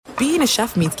being a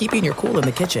chef means keeping your cool in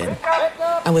the kitchen.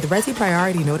 And with Resi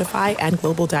Priority Notify and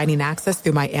Global Dining Access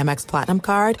through my Amex Platinum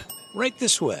card, right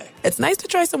this way. It's nice to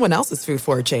try someone else's food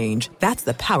for a change. That's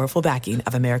the powerful backing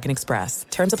of American Express.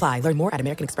 Terms apply. Learn more at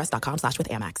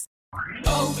americanexpress.com/withAmex.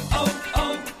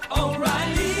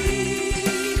 O'Reilly.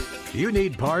 You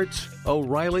need parts?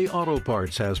 O'Reilly Auto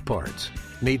Parts has parts.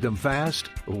 Need them fast?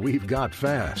 We've got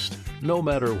fast. No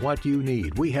matter what you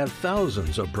need, we have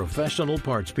thousands of professional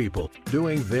parts people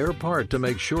doing their part to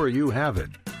make sure you have it.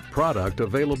 Product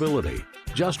availability.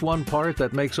 Just one part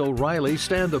that makes O'Reilly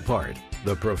stand apart.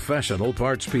 The professional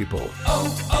parts people.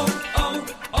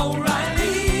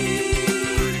 O'Reilly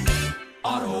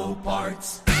Auto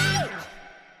Parts.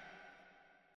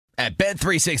 At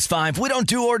Bet365, we don't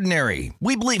do ordinary.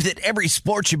 We believe that every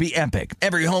sport should be epic.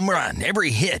 Every home run,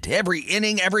 every hit, every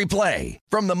inning, every play.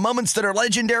 From the moments that are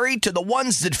legendary to the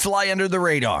ones that fly under the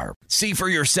radar. See for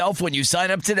yourself when you sign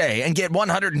up today and get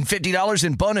 $150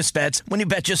 in bonus bets when you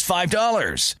bet just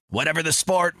 $5. Whatever the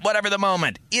sport, whatever the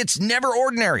moment, it's never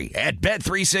ordinary at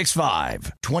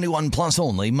Bet365. 21 plus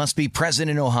only. Must be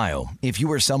present in Ohio. If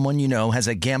you or someone you know has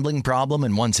a gambling problem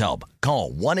and wants help,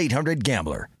 call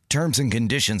 1-800-GAMBLER. Terms and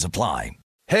conditions apply.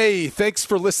 Hey, thanks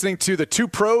for listening to the Two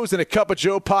Pros and a Cup of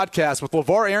Joe podcast with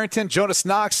LaVar Arrington, Jonas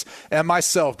Knox, and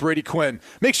myself, Brady Quinn.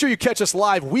 Make sure you catch us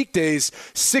live weekdays,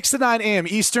 6 to 9 a.m.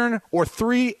 Eastern or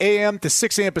 3 a.m. to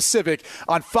 6 a.m. Pacific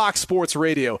on Fox Sports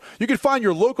Radio. You can find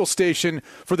your local station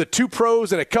for the Two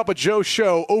Pros and a Cup of Joe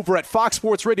show over at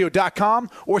foxsportsradio.com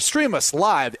or stream us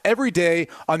live every day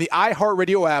on the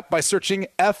iHeartRadio app by searching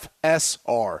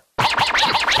FSR.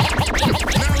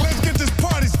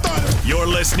 You're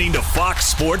listening to Fox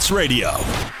Sports Radio.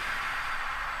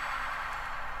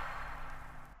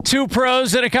 Two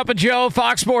Pros and a Cup of Joe,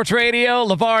 Fox Sports Radio.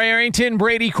 LaVar Arrington,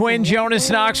 Brady Quinn, Jonas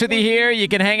Knox with you here. You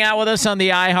can hang out with us on the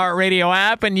iHeartRadio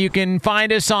app, and you can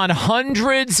find us on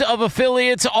hundreds of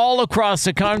affiliates all across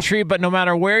the country. But no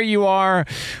matter where you are,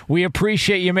 we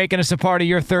appreciate you making us a part of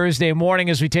your Thursday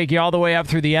morning as we take you all the way up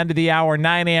through the end of the hour,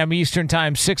 9 a.m. Eastern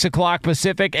Time, 6 o'clock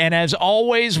Pacific. And as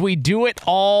always, we do it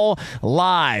all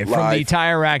live. From the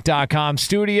TireRack.com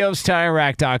studios.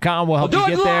 TireRack.com will help you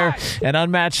get there. An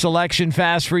unmatched selection,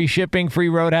 fast, free shipping, free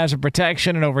road hazard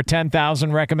protection, and over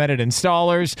 10,000 recommended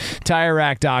installers.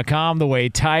 TireRack.com, the way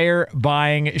tire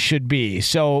buying should be.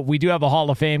 So we do have a Hall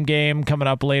of Fame game coming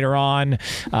up later on.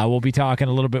 We'll be talking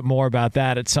a little bit more about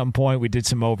that at some point. We did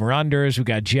some over-unders. We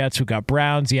got Jets. We got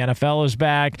Browns. The NFL is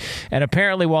back. And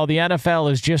apparently, while the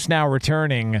NFL is just now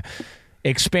returning,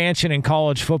 expansion in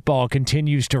college football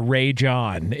continues to rage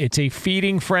on. It's a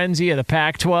feeding frenzy of the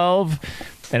Pac-12.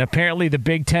 And apparently the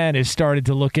Big Ten has started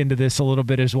to look into this a little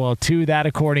bit as well, too. That,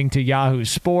 according to Yahoo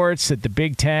Sports, that the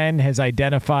Big Ten has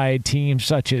identified teams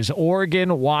such as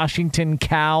Oregon, Washington,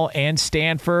 Cal, and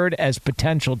Stanford as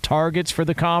potential targets for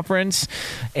the conference.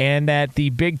 And that the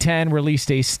Big Ten released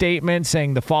a statement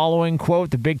saying the following,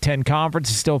 quote, "The Big Ten Conference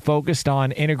is still focused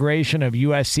on integration of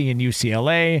USC and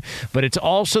UCLA, but it's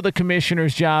also the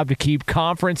commissioner's job to keep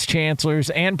conference chancellors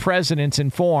and presidents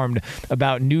informed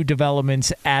about new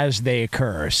developments as they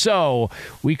occur." So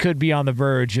we could be on the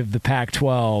verge of the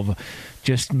Pac-12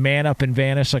 just man up and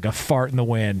vanish like a fart in the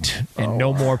wind, and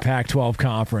no more Pac-12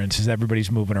 conference as everybody's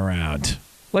moving around.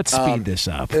 Let's speed this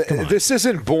up. This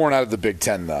isn't born out of the Big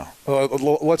Ten, though.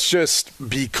 Let's just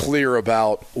be clear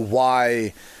about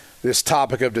why this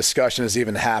topic of discussion is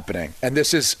even happening. And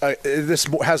this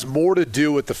has more to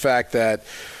do with the fact that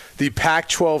the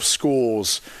Pac-12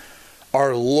 schools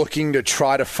are looking to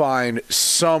try to find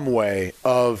some way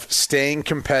of staying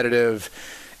competitive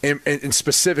and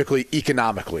specifically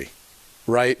economically,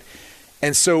 right?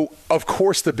 And so, of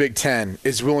course, the Big Ten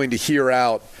is willing to hear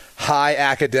out high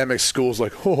academic schools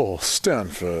like,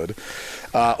 Stanford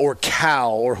or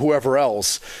Cal or whoever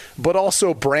else, but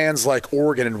also brands like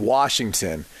Oregon and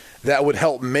Washington that would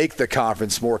help make the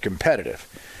conference more competitive.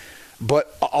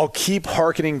 But I'll keep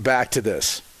hearkening back to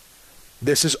this.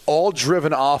 This is all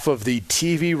driven off of the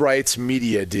TV rights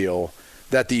media deal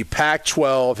that the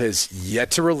Pac-12 has yet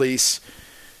to release.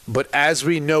 But as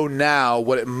we know now,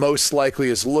 what it most likely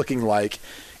is looking like,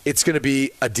 it's going to be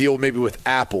a deal maybe with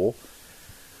Apple,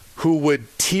 who would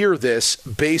tier this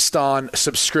based on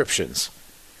subscriptions.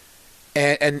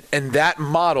 And that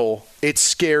model, it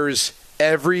scares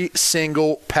every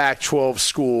single Pac-12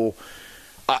 school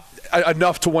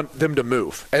enough to want them to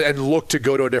move and look to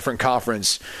go to a different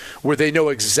conference where they know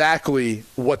exactly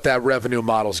what that revenue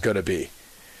model is going to be.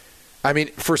 I mean,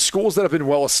 for schools that have been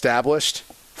well established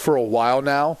for a while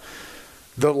now,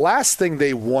 the last thing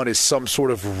they want is some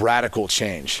sort of radical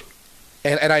change.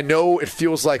 And I know it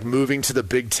feels like moving to the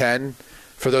Big Ten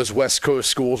for those West Coast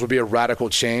schools would be a radical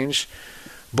change,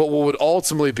 But what would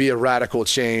ultimately be a radical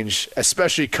change,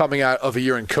 especially coming out of a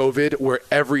year in COVID where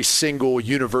every single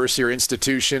university or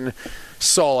institution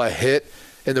saw a hit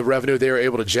in the revenue they were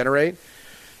able to generate,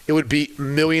 it would be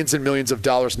millions and millions of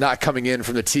dollars not coming in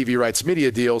from the TV rights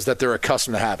media deals that they're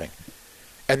accustomed to having.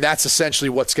 And that's essentially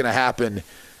what's going to happen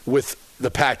with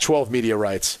the Pac-12 media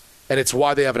rights. And it's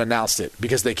why they haven't announced it,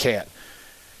 because they can't.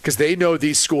 Because they know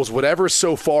these schools, whatever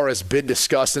so far has been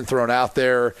discussed and thrown out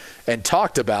there and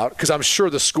talked about, because I'm sure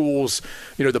the schools,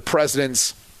 the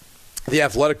presidents, the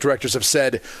athletic directors have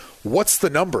said, what's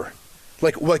the number?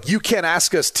 Like you can't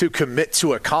ask us to commit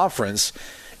to a conference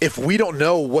if we don't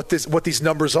know what these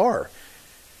numbers are.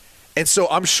 And so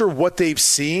I'm sure what they've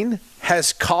seen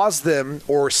has caused them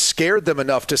or scared them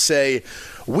enough to say,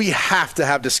 we have to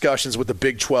have discussions with the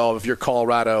Big 12 if you're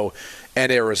Colorado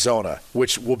and Arizona,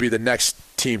 which will be the next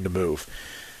team to move.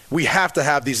 We have to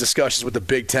have these discussions with the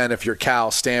Big 10 if you're Cal,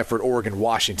 Stanford, Oregon,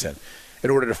 Washington, in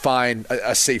order to find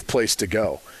a safe place to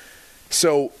go.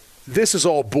 So this is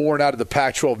all born out of the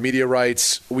Pac-12 media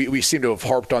rights. We seem to have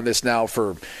harped on this now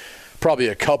for probably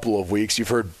a couple of weeks. You've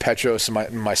heard Petros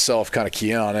and myself kind of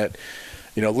key in on it.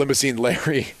 Limousine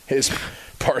Larry is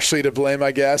partially to blame,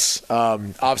 I guess.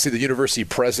 Obviously, the university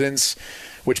presidents,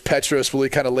 which Petros really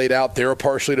kind of laid out, they're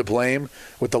partially to blame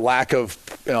with the lack of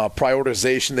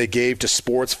prioritization they gave to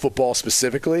sports, football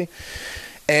specifically.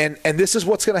 And this is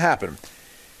what's going to happen.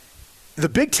 The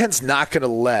Big Ten's not going to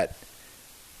let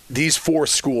these 4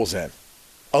 schools in,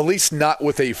 at least not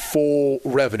with a full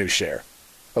revenue share,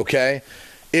 okay?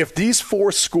 If these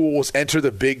 4 schools enter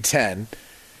the Big Ten,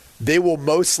 they will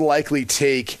most likely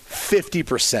take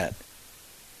 50%.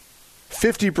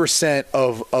 50%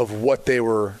 of what they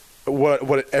were,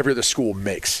 what every other school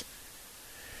makes.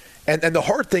 And the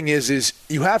hard thing is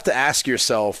you have to ask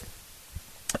yourself,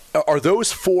 are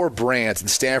those 4 brands in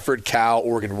Stanford, Cal,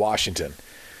 Oregon, Washington,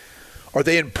 are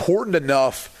they important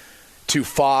enough to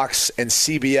Fox and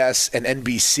CBS and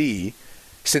NBC,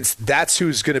 since that's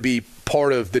who's going to be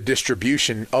part of the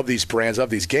distribution of these brands, of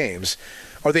these games?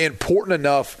 Are they important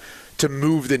enough to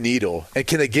move the needle, and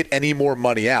can they get any more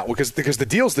money out? Because the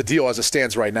deal's the deal as it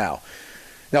stands right now.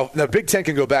 Now Big Ten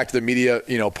can go back to the media,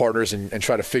 partners and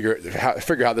try to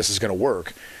figure how this is going to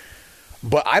work.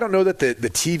 But I don't know that the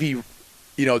TV,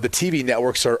 the TV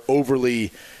networks are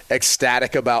overly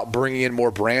ecstatic about bringing in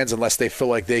more brands unless they feel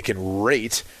like they can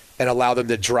rate and allow them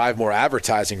to drive more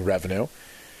advertising revenue.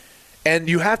 And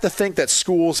you have to think that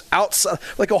schools outside,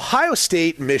 like Ohio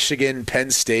State, Michigan,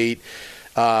 Penn State,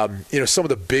 some of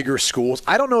the bigger schools,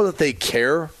 I don't know that they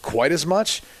care quite as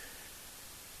much.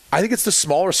 I think it's the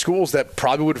smaller schools that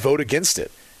probably would vote against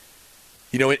it.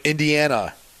 In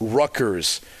Indiana,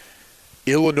 Rutgers,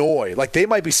 Illinois, they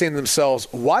might be saying to themselves,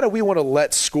 why do we want to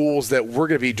let schools that we're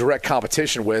going to be direct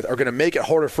competition with are going to make it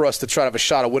harder for us to try to have a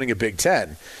shot at winning a Big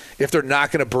Ten if they're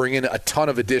not going to bring in a ton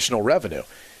of additional revenue?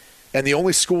 And the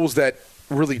only schools that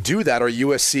really do that are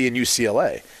USC and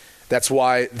UCLA. That's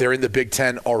why they're in the Big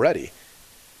Ten already.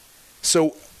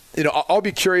 So, I'll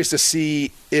be curious to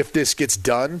see if this gets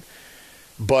done.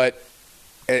 But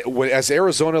as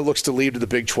Arizona looks to leave to the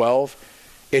Big 12,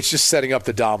 it's just setting up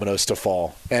the dominoes to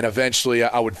fall. And eventually,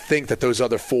 I would think that those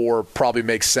other 4 probably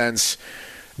make sense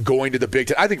going to the Big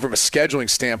Ten. I think from a scheduling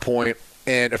standpoint,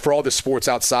 and for all the sports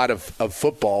outside of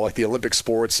football, like the Olympic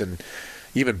sports and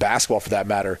even basketball for that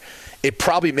matter, it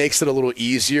probably makes it a little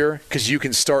easier because you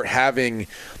can start having,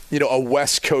 a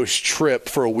West Coast trip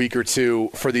for a week or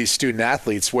 2 for these student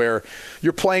athletes where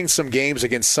you're playing some games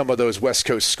against some of those West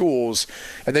Coast schools,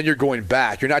 and then you're going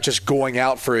back. You're not just going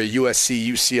out for a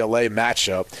USC-UCLA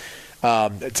matchup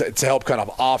to help kind of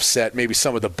offset maybe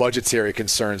some of the budgetary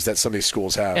concerns that some of these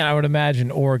schools have. And I would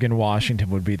imagine Oregon, Washington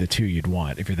would be the 2 you'd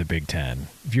want if you're the Big Ten.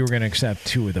 If you were going to accept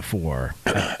 2 of the 4.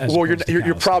 Well,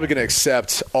 you're probably going to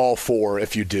accept all 4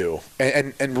 if you do.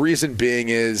 And reason being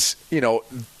is,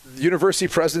 university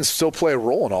presidents still play a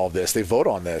role in all of this. They vote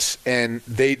on this. And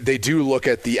they do look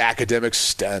at the academic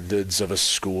standards of a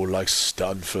school like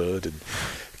Stanford and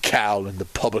Cal and the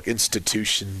public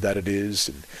institution that it is.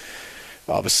 And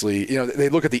obviously, they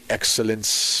look at the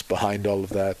excellence behind all of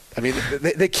that. I mean,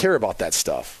 they care about that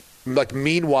stuff.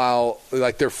 Meanwhile,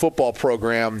 their football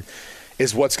program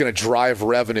is what's going to drive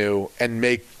revenue and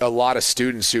make a lot of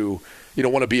students who,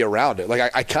 want to be around it.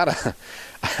 I kind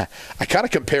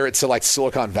of compare it to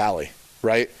Silicon Valley,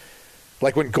 right?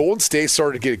 When Golden State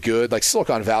started to get good,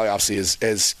 Silicon Valley obviously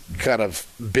has kind of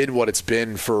been what it's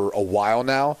been for a while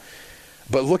now.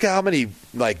 But look at how many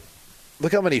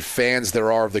fans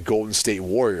there are of the Golden State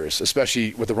Warriors,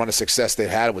 especially with the run of success they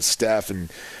had with Steph and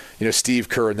Steve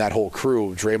Kerr and that whole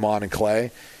crew, Draymond and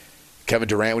Clay, Kevin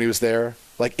Durant when he was there.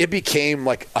 like it became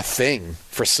like a thing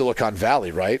for Silicon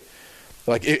Valley, right?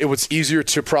 Like it was easier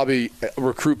to probably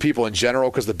recruit people in general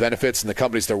because the benefits and the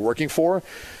companies they're working for.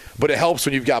 But it helps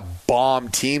when you've got bomb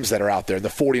teams that are out there, the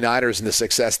 49ers and the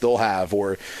success they'll have,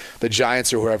 or the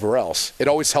Giants or whoever else. It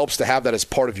always helps to have that as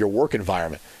part of your work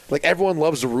environment. Like everyone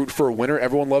loves to root for a winner.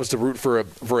 Everyone loves to root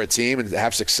for a team and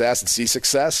have success and see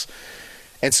success.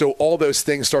 And so all those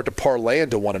things start to parlay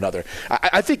into one another.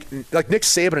 I think like Nick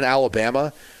Saban in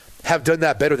Alabama have done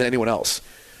that better than anyone else.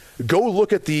 Go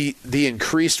look at the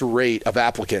increased rate of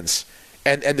applicants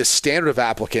and the standard of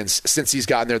applicants since he's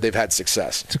gotten there. They've had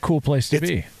success. It's a cool place to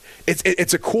be.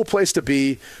 It's a cool place to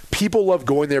be. People love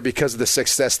going there because of the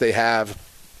success they have.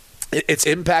 It's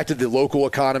impacted the local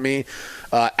economy.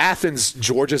 Athens,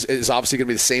 Georgia is obviously going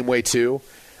to be the same way too.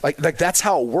 Like that's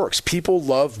how it works. People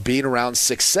love being around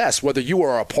success, whether you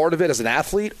are a part of it as an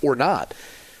athlete or not.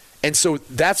 And so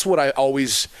that's what I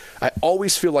always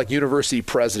feel like university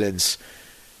presidents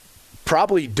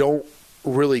probably don't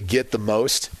really get the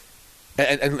most,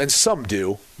 and some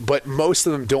do, but most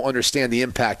of them don't understand the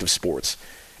impact of sports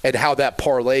and how that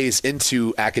parlays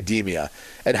into academia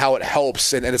and how it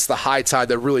helps, and it's the high tide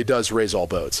that really does raise all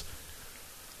boats.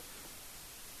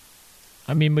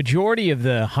 I mean, majority of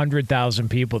the 100,000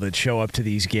 people that show up to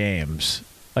these games,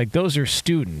 like those are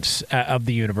students of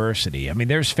the university. I mean,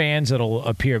 there's fans that'll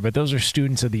appear, but those are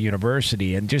students of the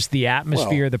university, and just the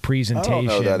atmosphere, the presentation. I don't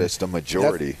know that it's the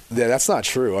majority. That's not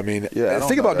true. I mean,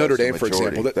 think about Notre Dame, for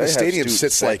example. The stadium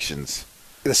sits sections.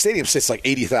 The stadium sits like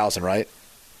 80,000, right?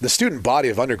 The student body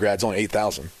of undergrads only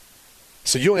 8,000.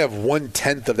 So you only have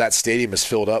 1/10 of that stadium is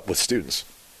filled up with students.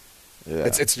 Yeah.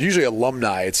 It's usually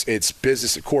alumni. It's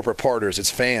business, corporate partners. It's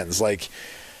fans. Like,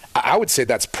 I would say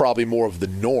that's probably more of the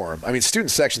norm. I mean, student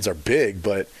sections are big,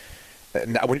 but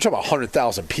when you're talking about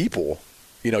 100,000 people,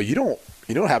 you don't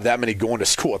have that many going to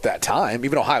school at that time.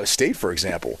 Even Ohio State, for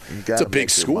example, it's a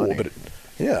big school, but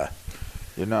yeah.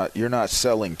 You're not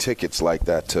selling tickets like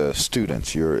that to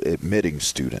students. You're admitting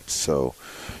students. So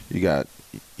you got,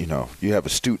 you have a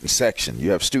student section.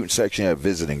 You have student section, you have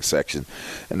visiting section,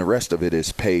 and the rest of it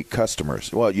is paid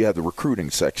customers. Well, you have the recruiting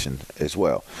section as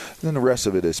well. And then the rest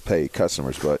of it is paid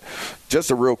customers. But just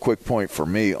a real quick point for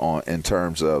me in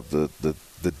terms of the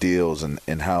deals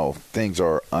and how things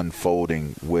are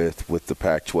unfolding with the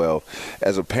Pac-12.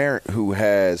 As a parent who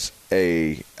has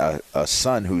a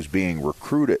son who's being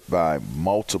recruited by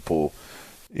multiple,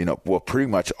 pretty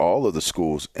much all of the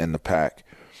schools in the Pac,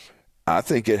 I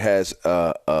think it has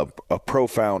a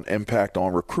profound impact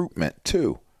on recruitment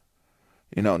too.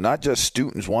 Not just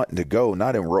students wanting to go,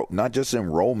 not just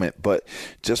enrollment, but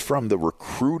just from the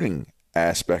recruiting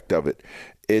aspect of it.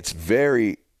 It's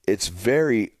very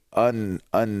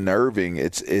unnerving.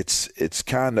 It's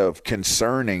kind of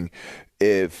concerning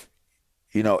if,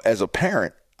 as a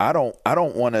parent, I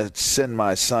don't want to send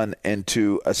my son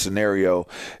into a scenario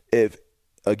if,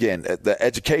 again, the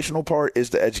educational part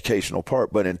is the educational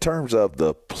part, but in terms of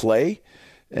the play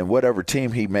and whatever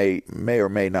team he may or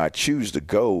may not choose to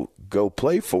go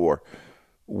play for,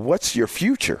 what's your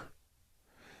future?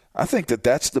 I think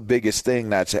that's the biggest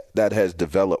thing that has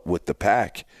developed with the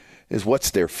Pac is what's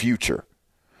their future.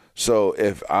 So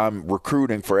if I'm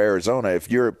recruiting for Arizona, if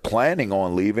you're planning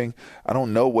on leaving, I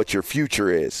don't know what your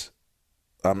future is.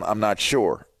 I'm not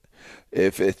sure.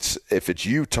 If it's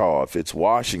Utah, if it's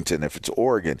Washington, if it's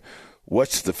Oregon,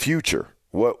 what's the future?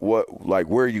 What like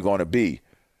where are you going to be?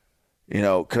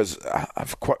 Because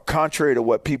contrary to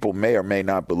what people may or may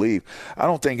not believe, I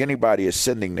don't think anybody is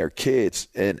sending their kids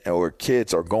or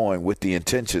kids are going with the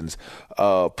intentions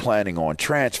of planning on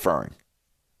transferring.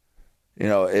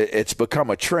 It's become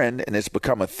a trend and it's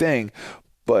become a thing.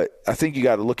 But I think you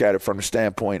got to look at it from the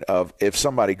standpoint of if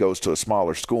somebody goes to a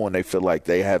smaller school and they feel like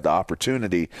they have the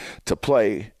opportunity to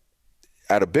play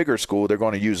at a bigger school, they're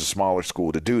going to use a smaller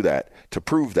school to do that, to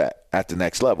prove that at the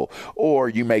next level. Or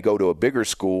you may go to a bigger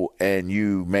school and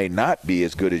you may not be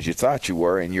as good as you thought you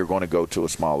were, and you're going to go to a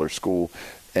smaller school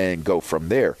and go from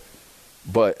there.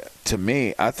 But to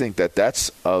me, I think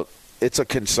it's a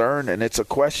concern and it's a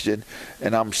question,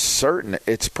 and I'm certain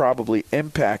it's probably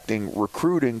impacting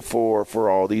recruiting for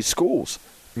all these schools.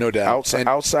 No doubt.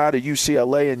 Outside of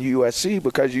UCLA and USC,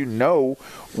 because you know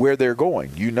where they're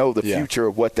going. You know the future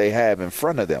of what they have in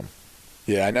front of them.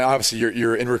 Yeah, and obviously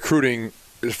you're in recruiting.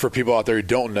 For people out there who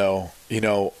don't know,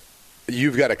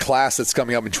 you've got a class that's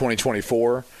coming up in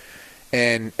 2024,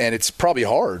 and it's probably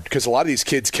hard because a lot of these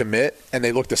kids commit and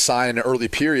they look to sign in an early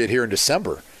period here in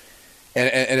December.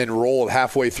 And enroll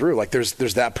halfway through. Like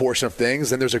there's that portion of things.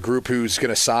 Then there's a group who's going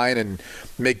to sign and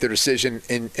make their decision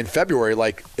in February,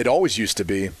 like it always used to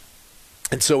be.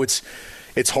 And so it's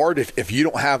hard if you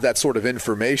don't have that sort of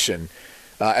information.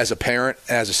 as a parent,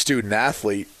 as a student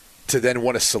athlete, to then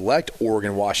want to select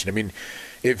Oregon, Washington. I mean,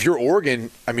 if you're Oregon,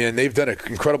 I mean, and they've done an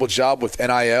incredible job with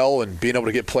NIL and being able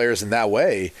to get players in that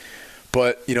way,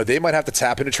 but, they might have to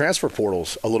tap into transfer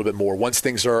portals a little bit more once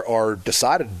things are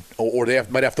decided, or they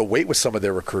might have to wait with some of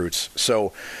their recruits.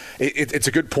 So it's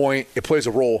a good point. It plays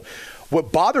a role.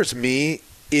 What bothers me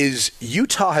is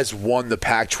Utah has won the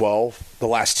Pac-12 the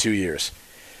last 2 years.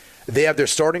 They have their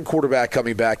starting quarterback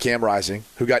coming back, Cam Rising,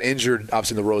 who got injured,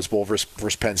 obviously, in the Rose Bowl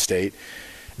versus Penn State.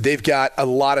 They've got a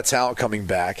lot of talent coming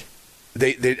back.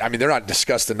 They're not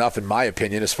discussed enough, in my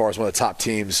opinion, as far as one of the top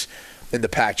teams in the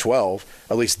Pac-12,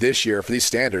 at least this year for these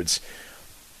standards.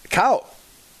 Kyle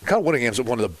Whittingham's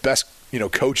one of the best,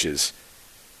 coaches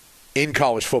in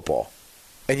college football.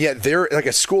 And yet they're like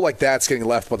a school like that's getting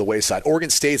left by the wayside. Oregon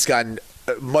State's gotten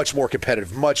much more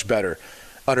competitive, much better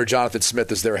under Jonathan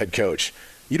Smith as their head coach.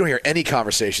 You don't hear any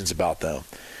conversations about them.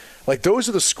 Like, those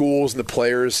are the schools and the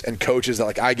players and coaches that,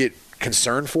 like, I get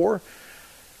concerned for,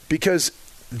 because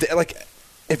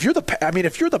if you're the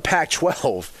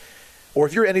Pac-12 or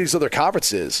if you're any of these other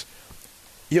conferences,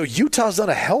 Utah's done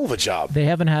a hell of a job. They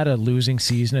haven't had a losing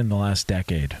season in the last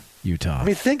decade, Utah. I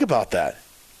mean, think about that.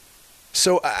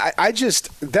 So I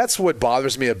just, that's what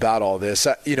bothers me about all this.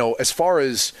 As far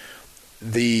as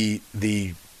the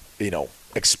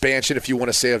expansion, if you want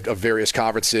to say, of various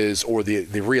conferences, or the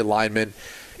realignment,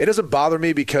 it doesn't bother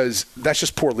me because that's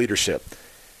just poor leadership.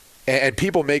 And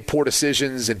people make poor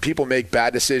decisions, and people make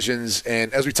bad decisions.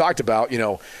 And as we talked about,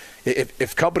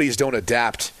 if companies don't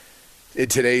adapt in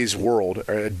today's world,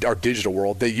 or our digital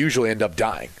world, they usually end up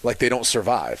dying. Like, they don't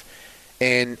survive.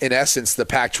 And in essence, the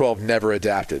Pac-12 never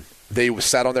adapted. They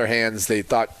sat on their hands. They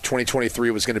thought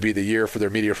 2023 was going to be the year for their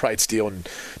media rights deal and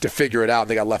to figure it out, and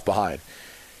they got left behind.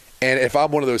 And if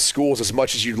I'm one of those schools, as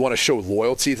much as you'd want to show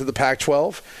loyalty to the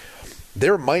Pac-12,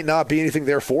 there might not be anything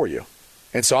there for you.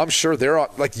 And so I'm sure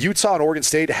like Utah and Oregon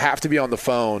State have to be on the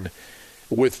phone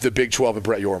with the Big 12 and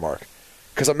Brett Yormark.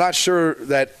 Because I'm not sure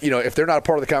that, if they're not a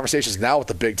part of the conversations now with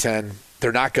the Big 10,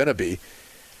 they're not going to be.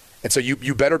 And so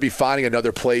you better be finding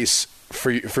another place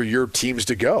for your teams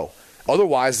to go.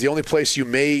 Otherwise, the only place you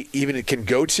may even can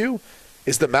go to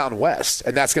is the Mountain West.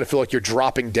 And that's going to feel like you're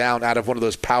dropping down out of one of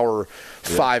those Power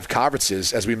 5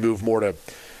 conferences as we move more to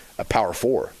a Power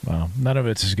 4. Well, none of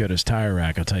it's as good as Tire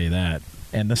Rack, I'll tell you that.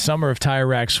 And the Summer of Tire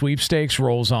Rack sweepstakes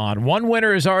rolls on. One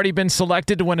winner has already been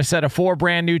selected to win a set of 4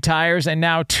 brand new tires, and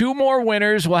now 2 more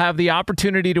winners will have the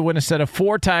opportunity to win a set of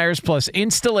 4 tires plus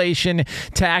installation,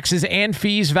 taxes, and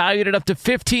fees valued at up to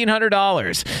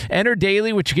 $1,500. Enter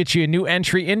daily, which gets you a new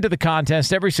entry into the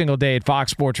contest every single day at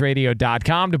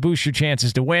foxsportsradio.com to boost your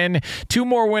chances to win. 2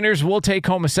 more winners will take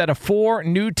home a set of 4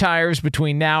 new tires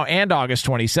between now and August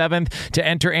 27th. To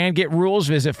enter and get rules,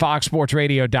 visit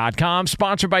foxsportsradio.com.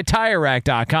 Sponsored by Tire Rack.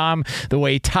 The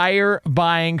way tire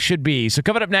buying should be. So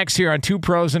coming up next here on Two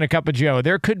Pros and a Cup of Joe,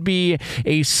 there could be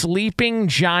a sleeping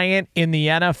giant in the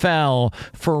NFL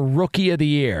for Rookie of the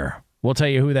Year. We'll tell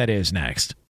you who that is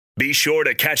next. Be sure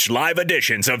to catch live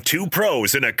editions of Two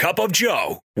Pros and a Cup of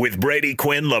Joe with Brady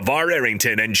Quinn, LaVar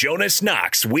Arrington, and Jonas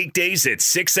Knox weekdays at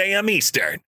 6 a.m.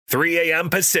 Eastern, 3 a.m.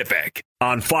 Pacific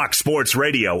on Fox Sports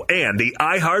Radio and the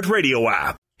iHeartRadio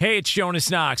app. Hey, it's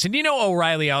Jonas Knox, and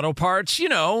O'Reilly Auto Parts,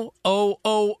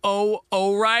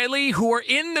 O'Reilly, who are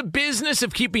in the business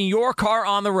of keeping your car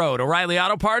on the road. O'Reilly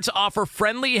Auto Parts offer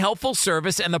friendly, helpful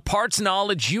service and the parts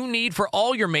knowledge you need for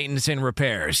all your maintenance and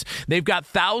repairs. They've got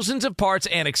thousands of parts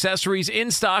and accessories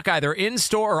in stock, either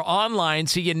in-store or online,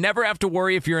 so you never have to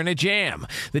worry if you're in a jam.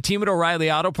 The team at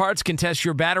O'Reilly Auto Parts can test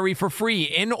your battery for free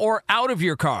in or out of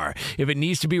your car. If it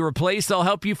needs to be replaced, they'll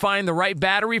help you find the right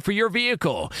battery for your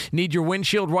vehicle. Need your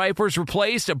windshield wipers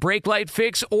replaced, a brake light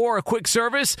fix, or a quick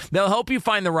service? They'll help you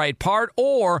find the right part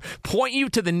or point you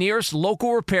to the nearest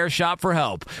local repair shop for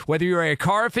help. Whether you're a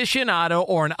car aficionado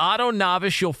or an auto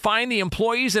novice, you'll find the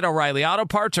employees at O'Reilly Auto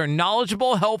Parts are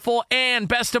knowledgeable, helpful, and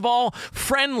best of all,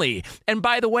 friendly. And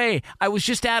by the way, I was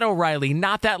just at O'Reilly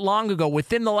not that long ago,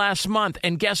 within the last month,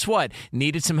 and guess what?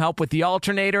 Needed some help with the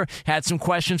alternator, had some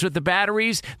questions with the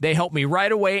batteries. They helped me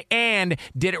right away and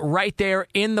did it right there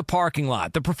in the parking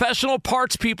lot. The professional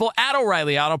parts people at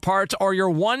O'Reilly Auto Parts are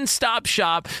your one-stop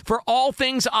shop for all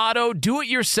things auto,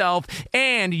 do-it-yourself,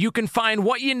 and you can find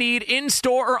what you need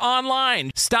in-store or online.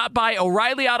 Stop by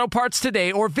O'Reilly Auto Parts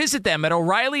today or visit them at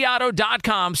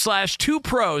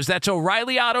O'ReillyAuto.com/2pros. That's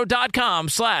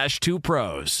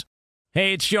O'ReillyAuto.com/2pros.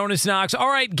 Hey, it's Jonas Knox. All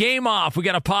right, game off. We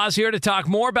got to pause here to talk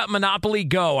more about Monopoly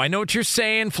Go. I know what you're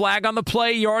saying, flag on the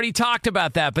play. You already talked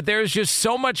about that, but there's just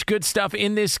so much good stuff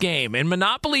in this game. In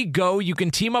Monopoly Go, you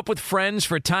can team up with friends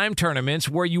for time tournaments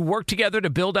where you work together to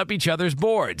build up each other's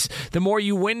boards. The more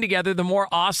you win together, the more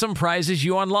awesome prizes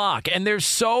you unlock. And there's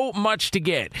so much to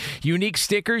get. Unique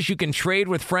stickers you can trade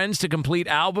with friends to complete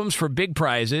albums for big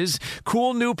prizes.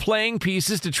 Cool new playing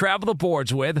pieces to travel the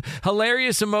boards with.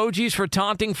 Hilarious emojis for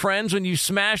taunting friends when you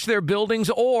smash their buildings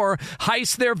or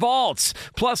heist their vaults.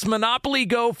 Plus, Monopoly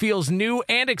Go feels new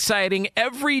and exciting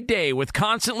every day with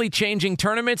constantly changing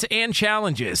tournaments and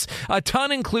challenges. A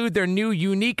ton include their new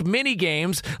unique mini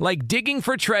games like digging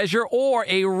for treasure or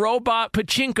a robot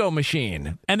pachinko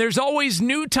machine. And there's always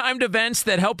new timed events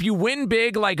that help you win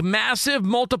big, like massive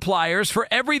multipliers for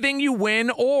everything you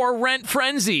win or rent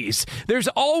frenzies. There's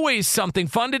always something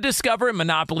fun to discover in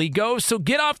Monopoly Go, so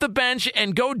get off the bench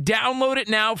and go download it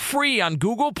now free on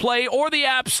Google Play or the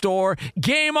App Store.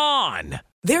 Game on!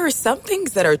 There are some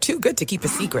things that are too good to keep a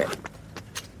secret.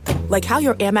 Like how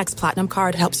your Amex Platinum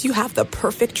card helps you have the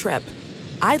perfect trip.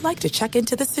 I'd like to check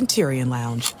into the Centurion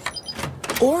Lounge.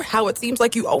 Or how it seems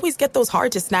like you always get those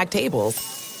hard-to-snag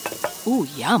tables. Ooh,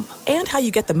 yum. And how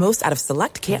you get the most out of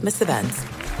select can't-miss events.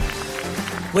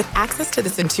 With access to the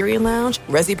Centurion Lounge,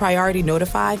 Resi Priority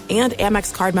Notify, and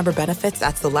Amex card member benefits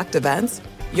at select events,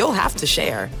 you'll have to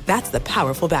share. That's the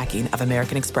powerful backing of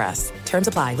American Express. Terms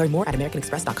apply. Learn more at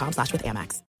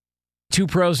americanexpress.com/withAmex. Two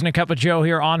Pros and a Cup of Joe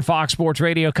here on Fox Sports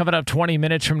Radio. Coming up 20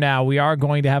 minutes from now, we are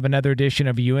going to have another edition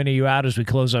of You In or You Out as we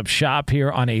close up shop here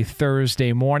on a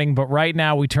Thursday morning. But right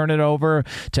now, we turn it over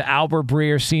to Albert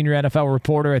BREER, senior NFL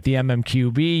reporter at the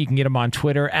MMQB. You can get him on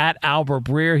Twitter at Albert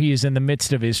BREER. He is in the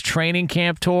midst of his training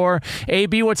camp tour.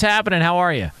 AB, what's happening? How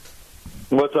are you?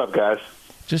 What's up, guys?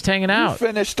 Just hanging out. You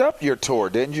finished up your tour,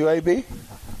 didn't you, AB?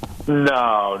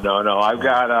 No. I've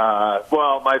got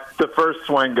the first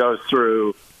swing goes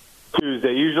through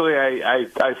Tuesday. Usually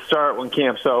I start when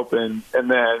camp's open, and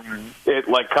then it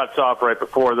cuts off right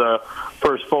before the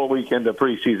first full weekend of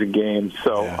preseason games.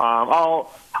 So I'll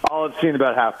have seen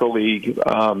about half the league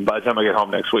by the time I get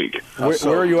home next week.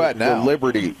 Where are you at now? The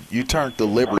Liberty. You turned the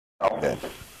Liberty.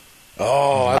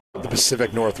 Oh, I love the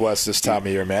Pacific Northwest this time of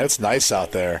year, man. It's nice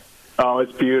out there. Oh,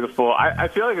 it's beautiful. I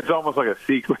feel like it's almost like a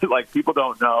secret. Like, people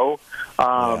don't know.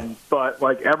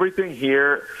 But, everything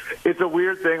here, it's a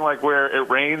weird thing, where it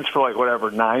rains for,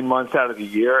 9 months out of the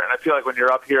year. And I feel like when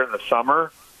you're up here in the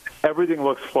summer, everything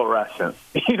looks fluorescent.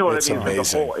 You know what I mean?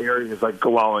 Amazing. The whole area is,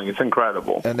 glowing. It's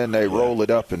incredible. And then they roll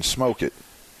it up and smoke it.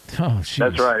 Oh, geez.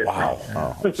 That's right. Wow.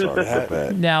 Oh, sorry. That's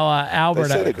bad. Now, Albert,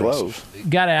 They said it glows.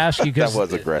 Got to ask you, because that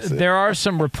was aggressive. There are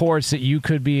some reports that you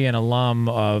could be an alum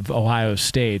of Ohio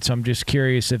State. So I'm just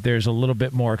curious if there's a little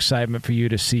bit more excitement for you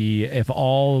to see if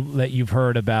all that you've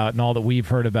heard about and all that we've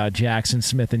heard about Jackson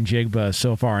Smith and Jigba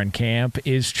so far in camp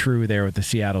is true there with the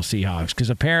Seattle Seahawks, because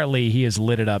apparently he has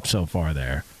lit it up so far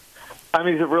there. I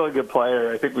mean, he's a really good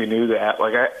player. I think we knew that.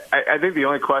 I think the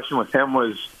only question with him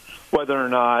was whether or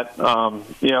not,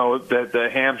 that the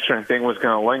hamstring thing was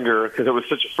going to linger, because it was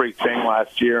such a freak thing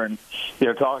last year. And,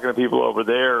 talking to people over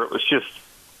there, it was just,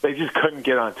 they just couldn't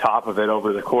get on top of it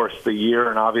over the course of the year.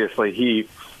 And obviously he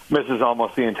misses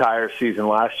almost the entire season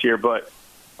last year. But,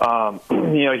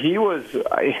 he was,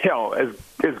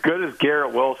 as good as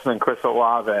Garrett Wilson and Chris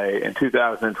Olave in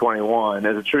 2021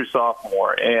 as a true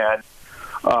sophomore. And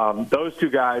those two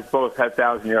guys both had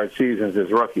 1,000-yard seasons as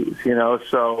rookies,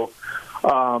 so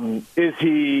is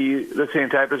he the same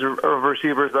type of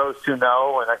receiver as those two?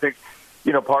 No. And I think,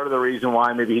 part of the reason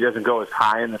why maybe he doesn't go as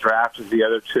high in the draft as the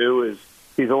other two is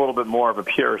he's a little bit more of a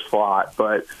pure slot.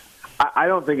 But I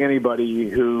don't think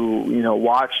anybody who,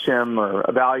 watched him or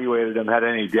evaluated him had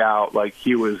any doubt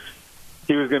he was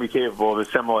going to be capable of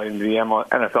assimilating to the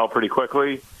NFL pretty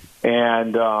quickly.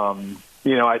 And,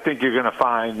 I think you're going to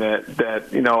find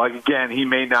that, again, he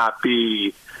may not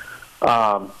be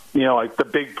the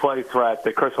big play threat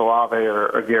that Chris Olave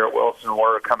or Garrett Wilson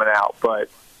were coming out, but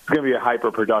it's going to be a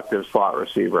hyper-productive slot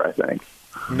receiver, I think.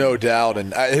 No doubt.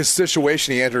 And his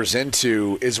situation he enters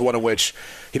into is one in which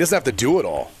he doesn't have to do it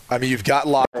all. I mean, you've got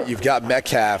Lockett, you've got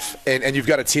Metcalf, and you've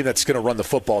got a team that's going to run the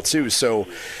football too. So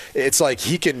it's like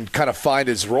he can kind of find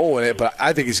his role in it, but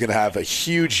I think he's going to have a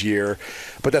huge year.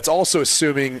 But that's also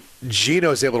assuming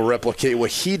Geno's able to replicate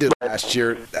what he did last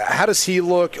year. How does he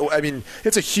look? I mean,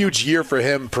 it's a huge year for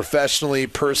him professionally,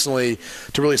 personally,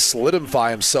 to really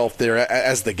solidify himself there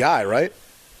as the guy, right?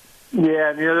 Yeah,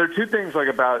 and there are two things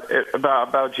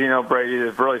about Geno Brady that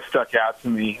have really stuck out to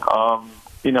me,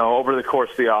 over the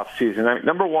course of the offseason. I mean,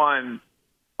 number one,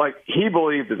 he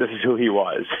believed that this is who he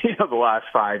was, the last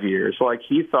 5 years.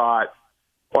 He thought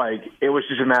like it was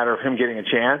just a matter of him getting a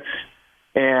chance.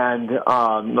 And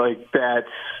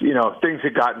things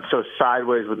had gotten so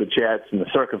sideways with the Jets, and the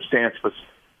circumstance was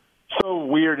so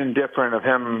weird and different of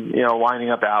him, lining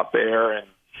up out there. And,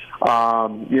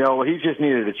 he just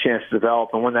needed a chance to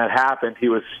develop. And when that happened, he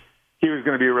was going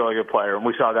to be a really good player. And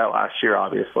we saw that last year,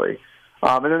 obviously.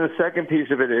 And then the second piece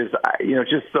of it is,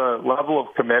 just the level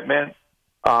of commitment,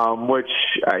 which,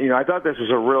 I thought this was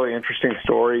a really interesting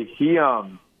story.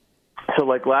 So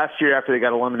last year after they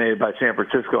got eliminated by San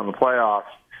Francisco in the playoffs,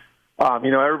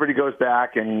 everybody goes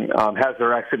back and has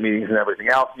their exit meetings and everything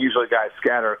else. Usually guys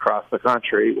scatter across the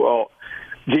country. Well,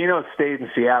 Geno stayed in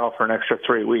Seattle for an extra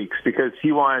 3 weeks because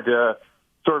he wanted to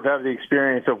sort of have the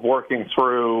experience of working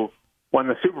through when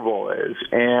the Super Bowl is.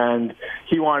 And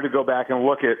he wanted to go back and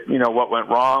look at, what went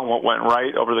wrong, what went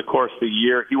right over the course of the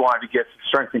year. He wanted to get some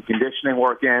strength and conditioning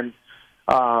work in.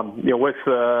 With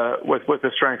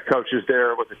the strength coaches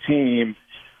there, with the team,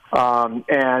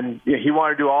 and he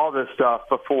wanted to do all this stuff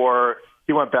before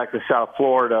he went back to South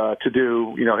Florida to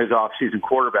do his off-season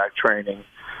quarterback training.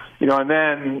 And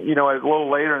then a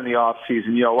little later in the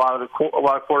off-season, a lot of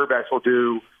quarterbacks will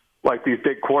do like these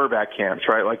big quarterback camps,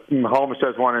 right? Like Mahomes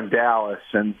does one in Dallas,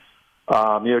 and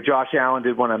Josh Allen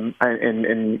did one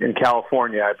in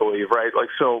California, I believe, right? Like,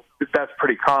 so that's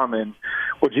pretty common.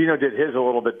 Well, Geno did his a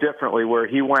little bit differently, where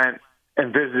he went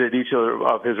and visited each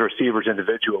of his receivers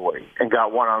individually and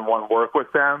got one-on-one work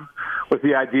with them, with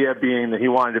the idea being that he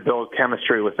wanted to build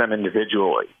chemistry with them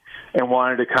individually and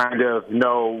wanted to kind of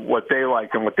know what they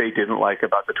liked and what they didn't like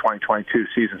about the 2022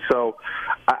 season. So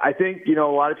I think, a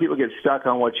lot of people get stuck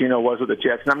on what Geno was with the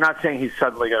Jets. And I'm not saying he's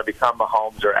suddenly going to become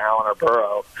Mahomes or Allen or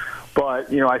Burrow,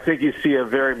 but, I think you see a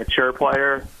very mature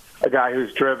player, a guy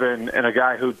who's driven, and a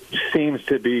guy who seems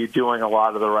to be doing a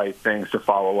lot of the right things to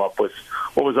follow up with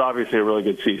what was obviously a really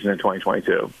good season in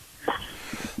 2022.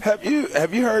 Have you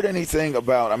heard anything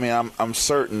about? I mean, I'm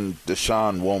certain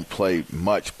Deshaun won't play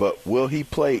much, but will he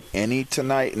play any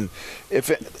tonight? And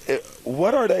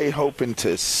what are they hoping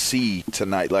to see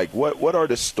tonight? Like, what are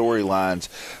the storylines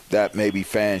that maybe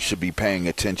fans should be paying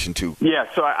attention to? Yeah,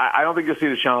 so I don't think you'll see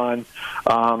Deshaun.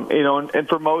 And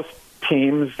for most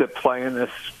teams that play in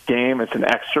this game, it's an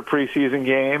extra preseason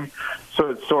game, so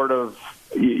it's sort of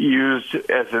used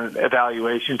as an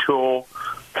evaluation tool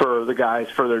for the guys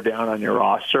further down on your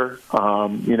roster,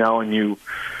 and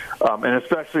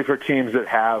especially for teams that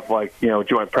have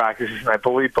joint practices. And I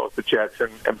believe both the Jets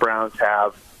and Browns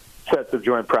have sets of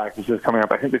joint practices coming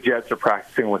up. I think the Jets are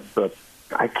practicing with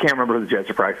I can't remember who the Jets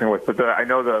are practicing with, but I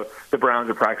know the Browns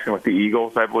are practicing with the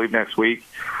Eagles, I believe, next week.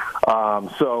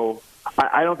 So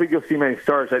I don't think you'll see many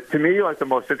stars. To me, the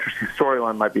most interesting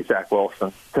storyline might be Zach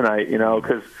Wilson tonight,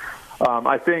 because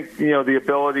I think, the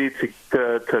ability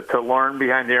to learn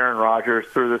behind Aaron Rodgers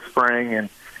through the spring and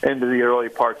into the early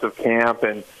parts of camp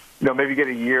and, maybe get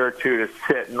a year or two to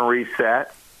sit and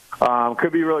reset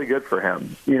could be really good for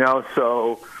him.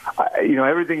 So,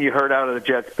 everything you heard out of the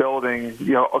Jets building,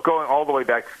 going all the way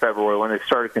back to February when they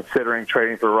started considering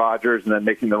trading for Rodgers and then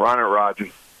making the run at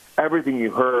Rodgers, everything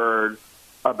you heard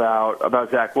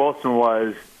about Zach Wilson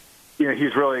was,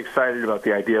 he's really excited about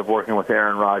the idea of working with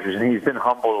Aaron Rodgers, and he's been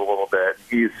humbled a little bit.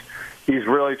 He's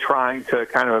really trying to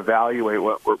kind of evaluate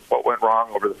what went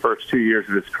wrong over the first 2 years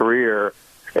of his career.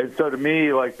 And so to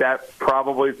me, that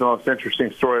probably is the most interesting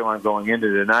storyline going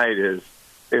into tonight is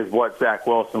what Zach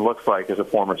Wilson looks like as a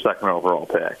former second overall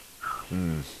pick.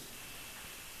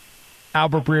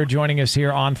 Albert Breer joining us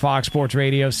here on Fox Sports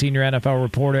Radio, senior NFL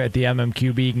reporter at the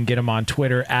MMQB. You can get him on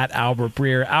Twitter at Albert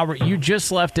Breer. Albert, you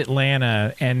just left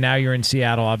Atlanta, and now you're in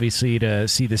Seattle, obviously, to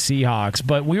see the Seahawks.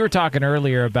 But we were talking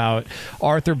earlier about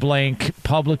Arthur Blank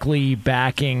publicly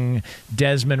backing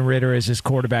Desmond Ridder as his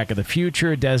quarterback of the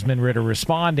future, Desmond Ridder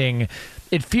responding.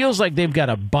 It feels like they've got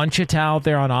a bunch of talent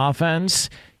there on offense.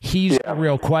 He's a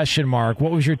real question mark.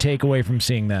 What was your takeaway from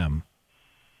seeing them?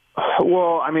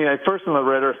 Well, first on the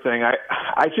Ridder thing,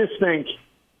 I just think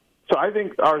 – so I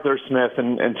think Arthur Smith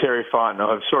and Terry Fontenot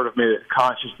have sort of made a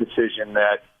conscious decision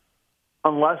that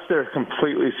unless they're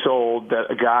completely sold that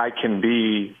a guy can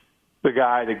be the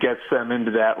guy that gets them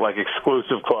into that,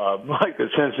 exclusive club, like the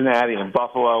Cincinnati and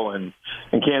Buffalo and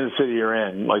Kansas City are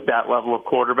in, that level of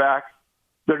quarterback,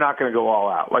 they're not going to go all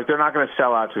out. They're not going to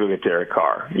sell out to go get Derek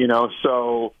Carr,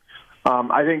 So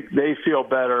I think they feel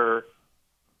better –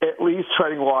 at least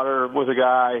treading water with a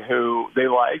guy who they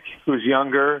like, who's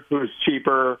younger, who's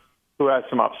cheaper, who has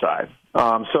some upside.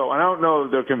 So I don't know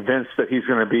they're convinced that he's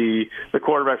going to be the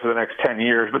quarterback for the next 10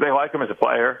 years, but they like him as a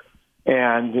player.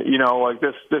 And,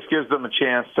 this gives them a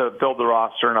chance to build the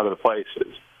roster in other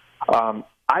places.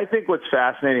 I think what's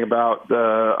fascinating about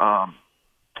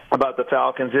about the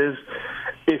Falcons is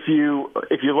if you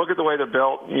look at the way they're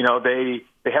built,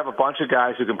 they have a bunch of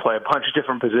guys who can play a bunch of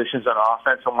different positions on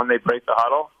offense, and when they break the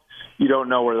huddle, you don't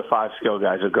know where the 5 skill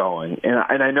guys are going.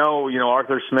 And I know,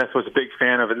 Arthur Smith was a big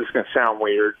fan of it. This is going to sound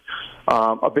weird.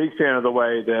 A big fan of the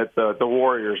way that the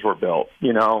Warriors were built,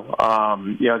 in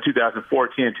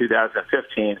 2014 and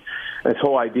 2015, this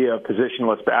whole idea of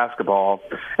positionless basketball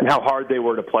and how hard they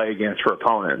were to play against for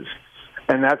opponents.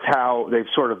 And that's how they've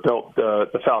sort of built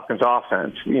the Falcons'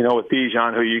 offense. With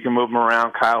Bijan, who you can move him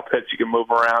around, Kyle Pitts, you can move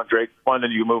him around, Drake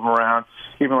London, you can move him around.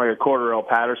 Even like a Cordell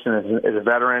Patterson is a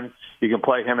veteran. You can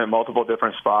play him at multiple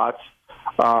different spots.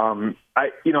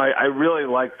 I really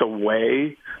like the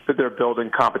way that they're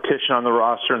building competition on the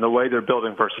roster and the way they're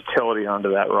building versatility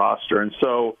onto that roster. And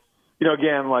so,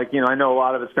 again, I know a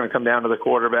lot of it's going to come down to the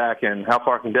quarterback and how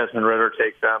far can Desmond Ridder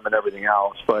take them and everything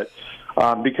else. But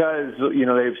because,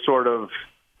 they've sort of,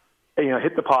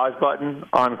 hit the pause button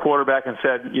on quarterback and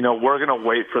said, we're going to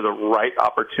wait for the right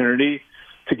opportunity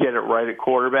to get it right at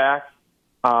quarterback.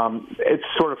 It's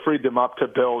sort of freed them up to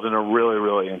build in a really,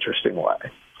 really interesting way.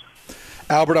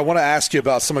 Albert, I want to ask you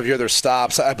about some of your other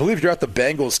stops. I believe you're at the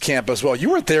Bengals camp as well. You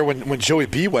weren't there when Joey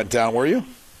B went down, were you?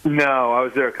 No, I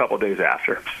was there a couple of days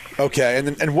after. Okay,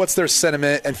 and what's their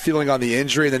sentiment and feeling on the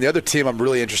injury? And then the other team I'm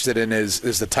really interested in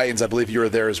is the Titans. I believe you were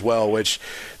there as well, which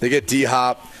they get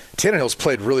D-Hop. Tannehill's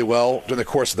played really well during the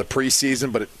course of the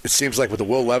preseason, but it seems like with the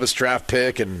Will Levis draft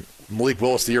pick and Malik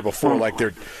Willis the year before, like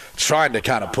they're trying to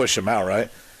kind of push him out, right?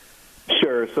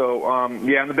 Sure. So, on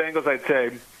the Bengals, I'd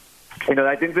say,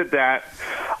 I think that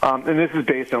and this is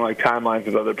based on timelines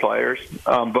of other players,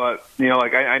 but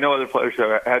I know other players who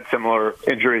have had similar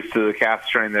injuries to the calf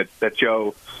strain that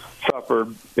Joe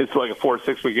suffered. It's like a 4 to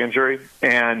 6 week injury,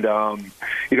 and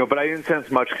but I didn't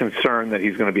sense much concern that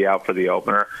he's going to be out for the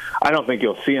opener. I don't think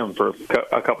you'll see him for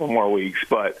a couple more weeks,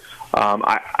 but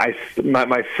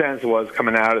my sense was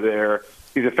coming out of there,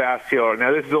 he's a fast healer.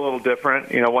 Now this is a little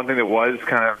different. One thing that was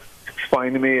kind of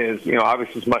explained to me is,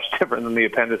 obviously it's much different than the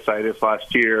appendicitis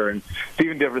last year, and it's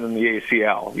even different than the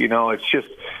ACL. It's just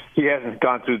he hasn't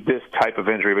gone through this type of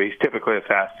injury, but he's typically a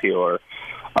fast healer.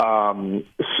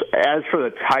 As for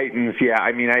the Titans,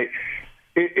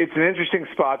 it's an interesting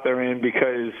spot they're in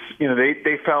because,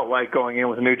 they felt like going in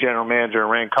with a new general manager,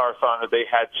 Rand Carthon, that they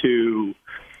had to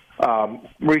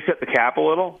reset the cap a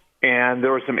little, and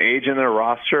there was some age in their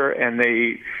roster, and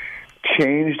they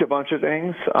changed a bunch of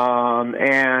things.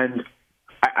 And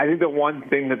I think the one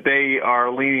thing that they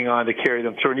are leaning on to carry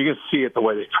them through, and you can see it the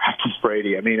way they practice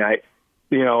Brady.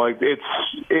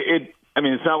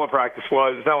 It's not what practice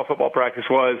was. It's not what football practice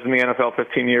was in the NFL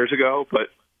 15 years ago, but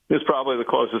it's probably the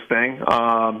closest thing.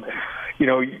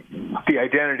 The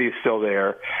identity is still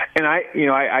there. And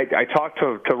I talked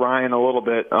to Ryan a little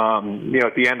bit,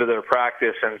 at the end of their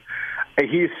practice, and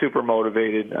he's super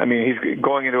motivated. He's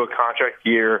going into a contract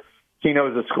year. He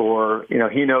knows the score.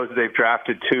 He knows that they've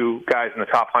drafted 2 guys in the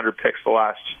top 100 picks the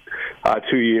last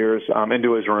 2 years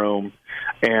into his room,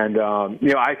 and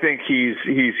I think he's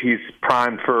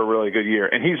primed for a really good year.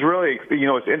 And he's really,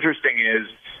 what's interesting is,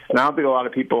 and I don't think a lot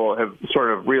of people have sort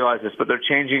of realized this, but they're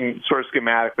changing sort of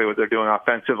schematically what they're doing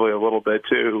offensively a little bit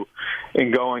too,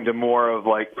 and going to more of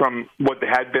from what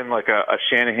had been a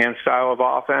Shanahan style of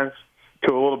offense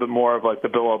to a little bit more of the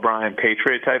Bill O'Brien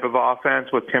Patriot type of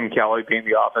offense, with Tim Kelly being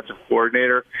the offensive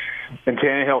coordinator. And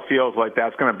Tannehill feels like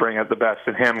that's going to bring out the best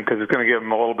in him because it's going to give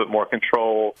him a little bit more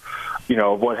control,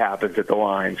 of what happens at the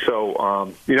line. So,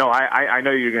 I know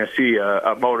you're going to see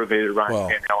a motivated Ryan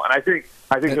Tannehill, and I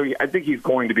think he's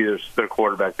going to be their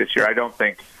quarterback this year. I don't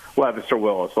think Levis or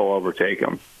Willis will overtake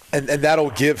him. And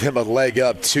that'll give him a leg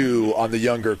up, too, on the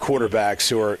younger quarterbacks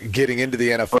who are getting into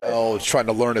the NFL, trying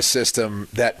to learn a system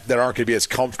that aren't going to be as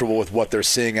comfortable with what they're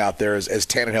seeing out there as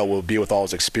Tannehill will be with all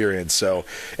his experience. So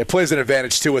it plays an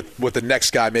advantage, too, with the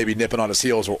next guy maybe nipping on his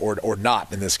heels or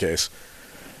not in this case.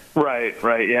 Right.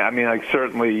 Yeah,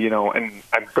 certainly, and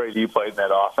Brady, you played in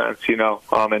that offense,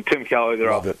 and Tim Kelly,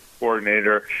 their offensive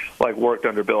coordinator, worked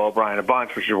under Bill O'Brien a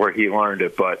bunch, which is where he learned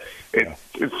it. But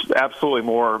it's absolutely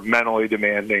more mentally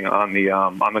demanding on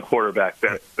the quarterback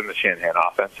than the Shanahan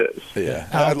offense is. Yeah,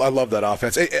 I love that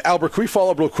offense. Hey, Albert, can we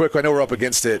follow up real quick? I know we're up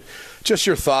against it. Just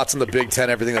your thoughts on the Big Ten,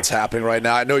 everything that's happening right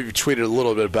now. I know you've tweeted a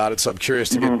little bit about it, so I'm curious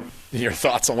to get your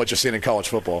thoughts on what you're seeing in college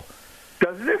football.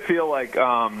 Doesn't it feel like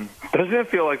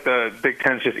the Big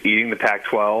Ten's just eating the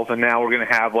Pac-12, and now we're going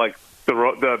to have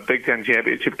the Big Ten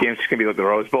championship games just going to be like the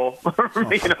Rose Bowl?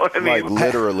 You know what I mean?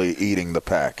 Literally eating the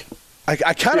pack.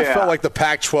 I kind of felt like the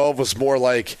Pac-12 was more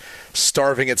like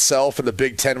starving itself, and the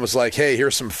Big Ten was like, hey,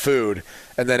 here's some food,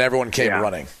 and then everyone came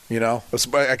running.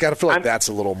 I kind of feel like that's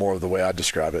a little more of the way I'd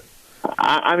describe it.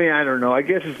 I mean, I don't know. I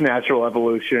guess it's natural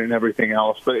evolution and everything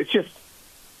else, but it's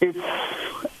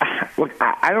look,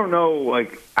 I don't know.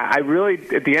 Like, I really,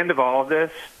 at the end of all of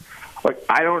this, like,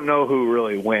 I don't know who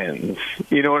really wins.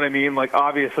 You know what I mean? Like,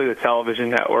 obviously the television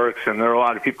networks, and there are a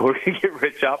lot of people who are going to get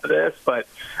rich off of this, but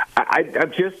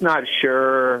I'm just not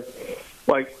sure.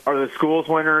 Like, are the schools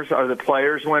winners? Are the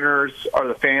players winners? Are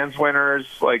the fans winners?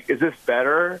 Like, is this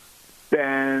better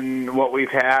than what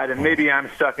we've had? And maybe I'm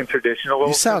stuck in tradition a little.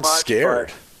 You sound too much,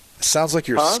 scared. It sounds like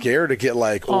you're scared to get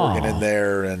like Oregon in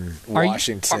there and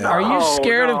Washington. Are you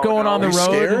scared of going on the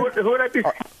road? Who would I be?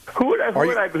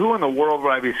 Who in the world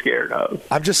would I be scared of?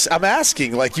 I'm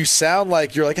asking. Like, you sound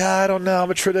like you're like, I don't know. I'm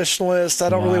a traditionalist. I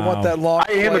don't really want that long.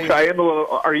 I am a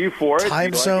little. Are you for it?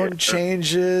 Time zone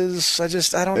changes.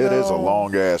 I don't know. It is a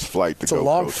long ass flight to go. It's a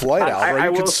long flight, Albert.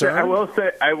 Are you concerned?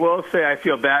 I will say I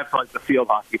feel bad for like the field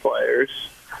hockey players.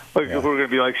 Like, if we're going to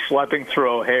be like schlepping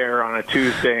through O'Hare on a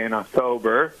Tuesday in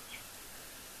October.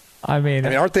 I mean,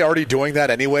 aren't they already doing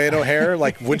that anyway at O'Hare?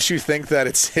 Like, wouldn't you think that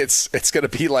it's going to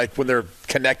be like when they're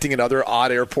connecting in other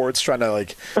odd airports trying to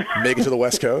like make it to the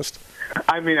West Coast?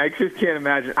 I mean, I just can't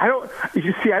imagine. I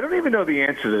don't even know the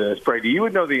answer to this, Brady. You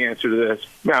would know the answer to this.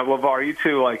 Now, LaVar, you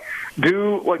too. Like,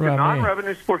 do like the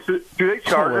non-revenue sports? Do they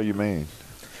charge? What do you mean?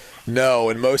 No,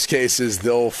 in most cases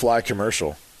they'll fly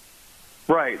commercial.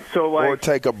 Right. So, like, or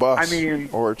take a bus. I mean,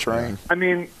 or a train. I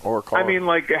mean, or a car. I mean,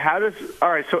 like, how does? All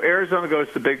right. So Arizona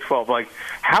goes to Big 12. Like,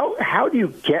 how do you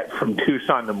get from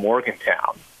Tucson to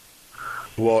Morgantown?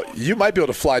 Well, you might be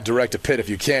able to fly direct to Pitt. If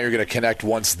you can't, you're going to connect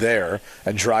once there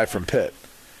and drive from Pitt.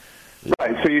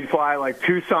 Right, so you'd fly like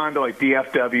Tucson to like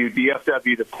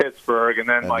DFW to Pittsburgh, and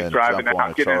then like driving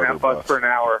out, getting in that bus for an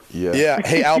hour. Yeah.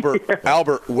 Hey,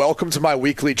 Albert, welcome to my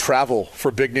weekly travel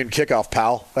for Big Noon Kickoff,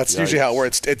 pal. That's usually how it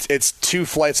works. It's 2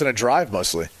 flights and a drive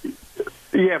mostly.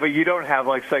 Yeah, but you don't have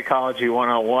like Psychology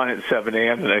 101 at 7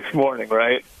 a.m. the next morning,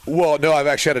 right? Well, no, I've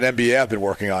actually had an MBA I've been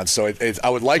working on, so I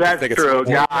would like to think true. it's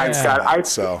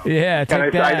true. Yeah,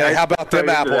 take that. Hey, how about them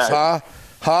apples, huh?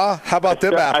 Huh? How about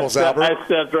them apples, Albert? I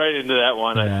stepped right into that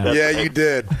one. Yeah, you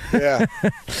did. Yeah.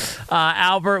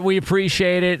 Albert, we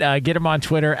appreciate it. Get him on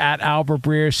Twitter at Albert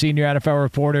BREER, senior NFL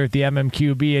reporter at the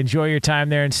MMQB. Enjoy your time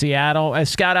there in Seattle.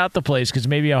 Scout out the place because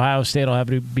maybe Ohio State will have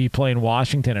to be playing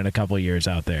Washington in a couple of years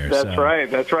out there.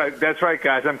 That's right,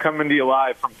 guys. I'm coming to you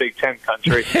live from Big Ten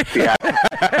country, Seattle.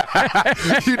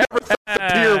 You never thought the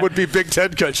pier would be Big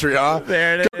Ten country, huh?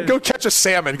 There it is. Go catch a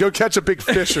salmon. Go catch a big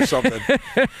fish or something.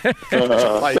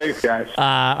 Thanks, guys.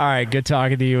 All right, good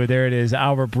talking to you. There it is,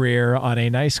 Albert BREER on a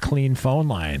nice, clean phone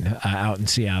line out in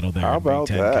Seattle there. How in Big about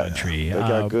Ten that? country. They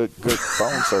got good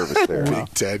phone service there.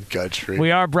 Big Ten country.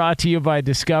 We are brought to you by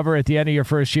Discover. At the end of your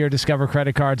first year, Discover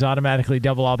credit cards automatically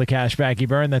double all the cash back you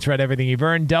burn. That's right, everything you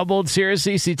burn doubled.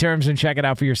 Seriously, see terms and check it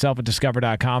out for yourself at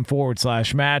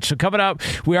discover.com/match. So coming up,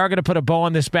 we are going to put a bow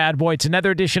on this bad boy. It's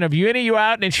another edition of You In and You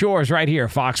Out, and it's yours right here,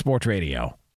 Fox Sports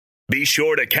Radio. Be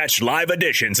sure to catch live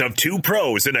editions of Two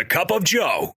Pros and a Cup of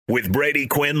Joe with Brady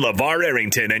Quinn, LaVar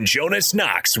Arrington, and Jonas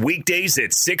Knox weekdays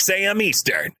at 6 a.m.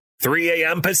 Eastern, 3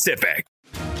 a.m. Pacific.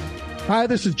 Hi,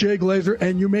 this is Jay Glazer,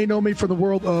 and you may know me from the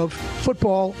world of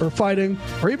football or fighting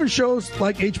or even shows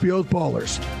like HBO's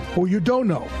Ballers. What you don't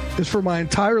know is for my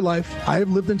entire life, I have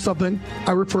lived in something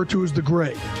I refer to as the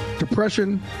gray.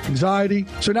 Depression, anxiety.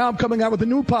 So now I'm coming out with a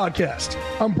new podcast,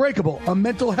 Unbreakable, a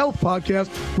mental health podcast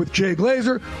with Jay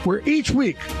Glazer, where each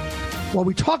week, while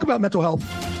we talk about mental health,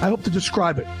 I hope to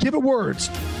describe it, give it words.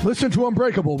 Listen to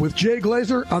Unbreakable with Jay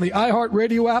Glazer on the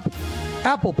iHeartRadio app,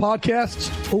 Apple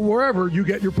Podcasts, or wherever you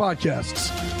get your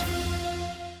podcasts.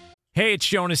 Hey, it's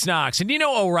Jonas Knox, and you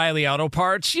know O'Reilly Auto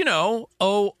Parts. You know,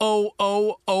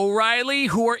 O'Reilly,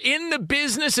 who are in the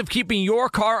business of keeping your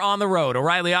car on the road.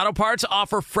 O'Reilly Auto Parts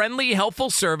offer friendly, helpful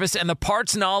service and the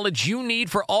parts knowledge you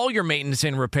need for all your maintenance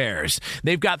and repairs.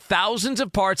 They've got thousands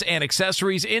of parts and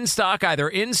accessories in stock, either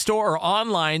in-store or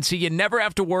online, so you never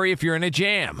have to worry if you're in a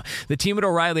jam. The team at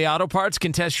O'Reilly Auto Parts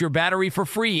can test your battery for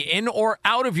free in or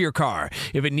out of your car.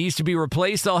 If it needs to be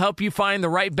replaced, they'll help you find the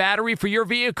right battery for your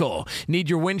vehicle. Need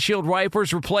your windshield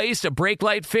wipers replaced, a brake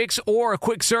light fix, or a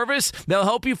quick service? They'll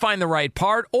help you find the right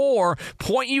part or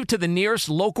point you to the nearest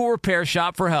local repair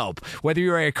shop for help. Whether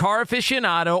you're a car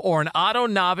aficionado or an auto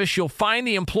novice, you'll find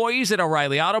the employees at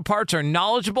O'Reilly Auto Parts are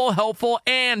knowledgeable, helpful,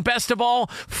 and best of all,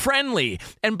 friendly.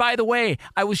 And by the way,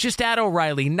 I was just at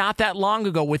O'Reilly not that long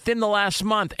ago, within the last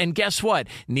month, and guess what?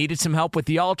 Needed some help with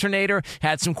the alternator,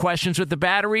 had some questions with the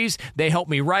batteries. They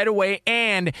helped me right away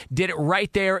and did it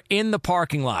right there in the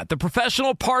parking lot. The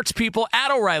professional parts experienced people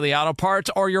at O'Reilly Auto Parts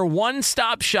are your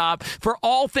one-stop shop for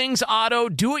all things auto,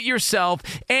 do-it-yourself,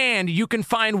 and you can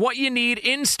find what you need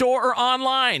in-store or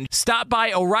online. Stop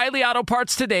by O'Reilly Auto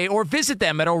Parts today or visit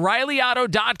them at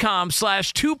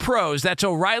O'ReillyAuto.com/2pros. That's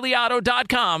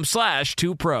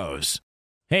O'ReillyAuto.com/2pros.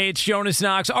 Hey, it's Jonas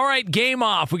Knox. All right, game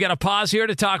off. We got to pause here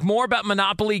to talk more about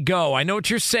Monopoly Go. I know what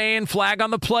you're saying, flag on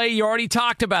the play. You already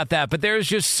talked about that, but there's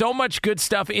just so much good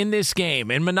stuff in this game.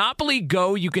 In Monopoly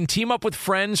Go, you can team up with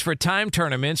friends for time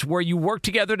tournaments where you work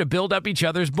together to build up each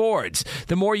other's boards.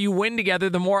 The more you win together,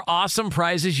 the more awesome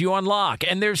prizes you unlock.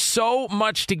 And there's so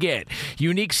much to get.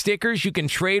 Unique stickers you can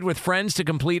trade with friends to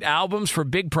complete albums for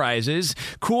big prizes.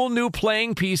 Cool new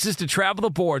playing pieces to travel the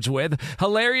boards with.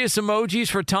 Hilarious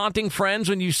emojis for taunting friends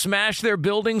when you smash their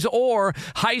buildings or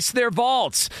heist their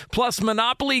vaults. Plus,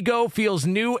 Monopoly Go feels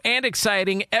new and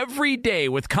exciting every day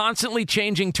with constantly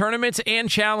changing tournaments and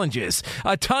challenges.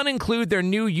 A ton include their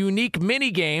new unique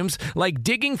mini games like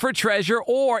digging for treasure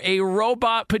or a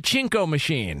robot pachinko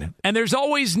machine. And there's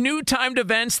always new timed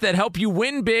events that help you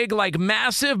win big, like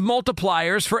massive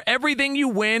multipliers for everything you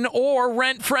win or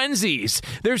rent frenzies.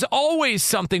 There's always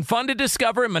something fun to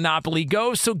discover in Monopoly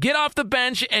Go, so get off the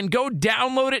bench and go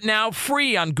download it now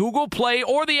free on Google Play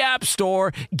or the App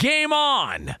Store. Game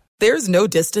on! There's no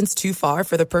distance too far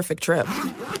for the perfect trip.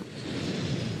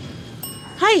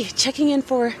 Hi, checking in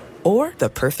for... Or the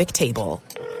perfect table.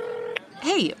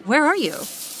 Hey, where are you?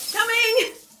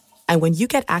 Coming! And when you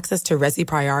get access to Resi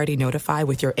Priority Notify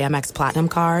with your Amex Platinum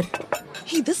card...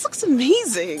 Hey, this looks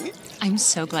amazing. I'm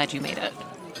so glad you made it.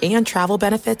 And travel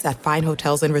benefits at fine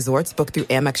hotels and resorts booked through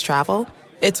Amex Travel,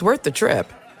 it's worth the trip.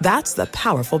 That's the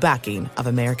powerful backing of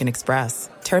American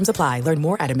Express. Terms apply. Learn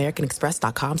more at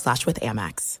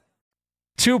americanexpress.com/withAmex.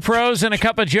 Two pros and a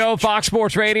cup of Joe, Fox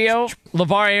Sports Radio.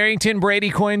 LaVar Arrington,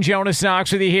 Brady Quinn, Jonas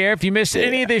Knox with you here. If you missed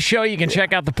any of this show, you can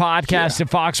check out the podcast at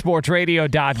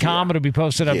foxsportsradio.com. It'll be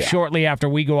posted up shortly after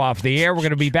we go off the air. We're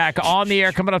going to be back on the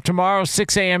air coming up tomorrow,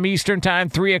 6 a.m. Eastern Time,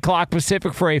 3 o'clock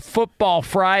Pacific for a Football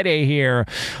Friday here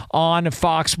on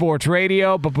Fox Sports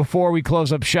Radio. But before we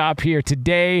close up shop here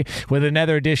today with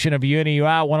another edition of You In and You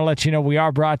Out, I want to let you know we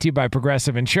are brought to you by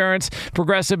Progressive Insurance.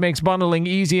 Progressive makes bundling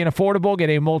easy and affordable. Get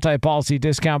a multi-policy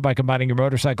discount by combining your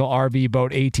motorcycle, RV,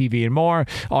 boat, ATV, and more.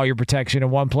 All your protection in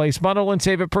one place. Bundle and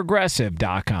save at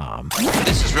Progressive.com.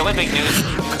 This is really big news.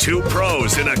 Two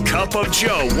pros and a cup of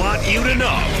Joe want you to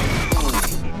know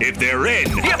if they're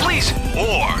in. Yeah, please.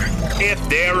 Or if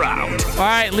they're out. All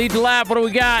right, lead the lap. What do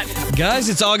we got? Guys,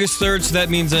 it's August 3rd, so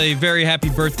that means a very happy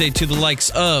birthday to the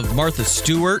likes of Martha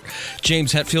Stewart,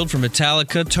 James Hetfield from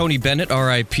Metallica, Tony Bennett,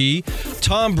 R.I.P.,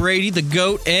 Tom Brady, the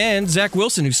GOAT, and Zach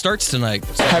Wilson, who starts tonight.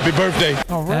 So happy birthday.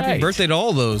 All right. Happy birthday to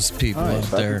all those people out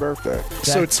there. Happy birthday.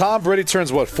 So Tom Brady turns,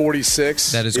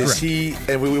 46? That is correct. He,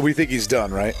 and we think he's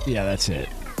done, right? Yeah, that's it.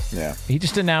 Yeah. He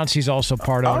just announced he's also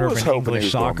part owner of an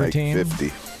English soccer team.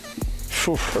 50.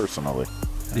 Personally.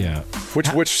 Yeah.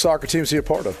 Which soccer team is he a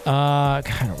part of? I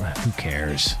don't know. Who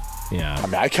cares? Yeah. I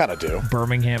mean, I kind of do.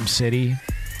 Birmingham City.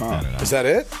 I don't know. Is that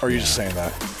it? Or are you just saying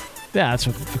that? Yeah, that's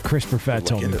what Chris Perfett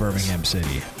told me, Birmingham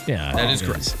City. Yeah. That is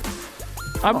correct.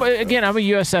 I'm a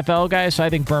USFL guy, so I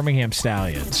think Birmingham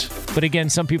Stallions. But again,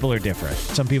 some people are different.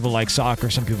 Some people like soccer,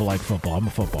 some people like football. I'm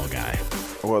a football guy.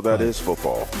 Well, that is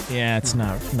football. Yeah, it's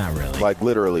not really. Like,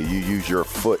 literally, you use your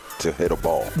foot to hit a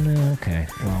ball. Okay,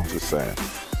 well. Just saying.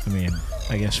 I mean,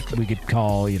 I guess we could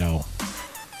call,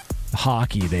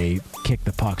 hockey, they kick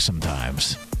the puck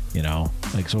sometimes,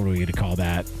 Like, so what are we going to call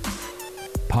that?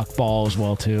 Puck ball as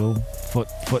well, too. Foot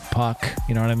puck,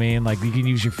 you know what I mean? Like, you can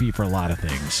use your feet for a lot of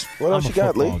things. What else you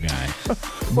got, Lee? Guy.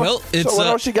 Well, it's... So what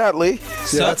else you got, Lee?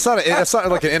 Yeah, that's not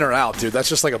like an in or out, dude. That's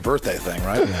just like a birthday thing,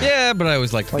 right? Yeah, but I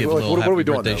always like to give a little what are we happy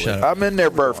doing birthday shout though, out. I'm in their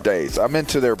birthdays. I'm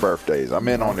into their birthdays. I'm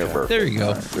in on their birthdays. There you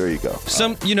go. Right, there you go.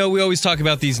 Some, we always talk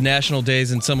about these national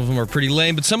days, and some of them are pretty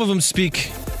lame, but some of them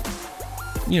speak,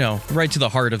 right to the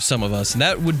heart of some of us, and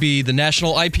that would be the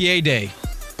National IPA Day.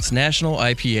 It's National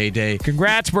IPA Day.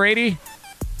 Congrats, Brady.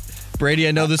 Brady,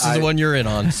 I know this is the one you're in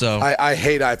on, so. I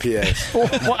hate IPAs.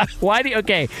 Why do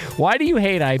you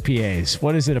hate IPAs?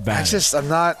 What is it about? I'm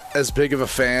not as big of a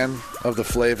fan of the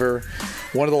flavor.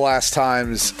 One of the last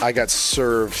times I got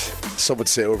served, some would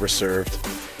say overserved.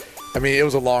 I mean, it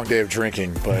was a long day of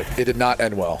drinking, but it did not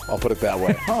end well. I'll put it that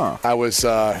way. I was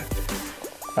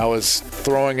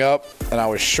throwing up and I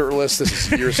was shirtless.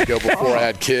 This is years ago before I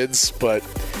had kids, but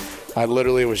I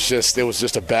literally was just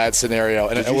a bad scenario,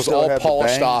 and it was all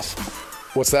polished off.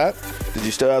 What's that? Did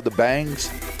you still have the bangs?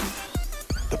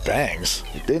 The bangs?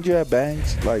 Didn't you have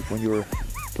bangs like when you were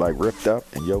like ripped up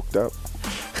and yoked up?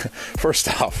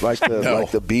 First off, like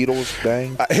the Beatles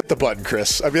bang. Hit the button,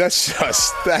 Chris. I mean, that's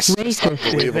just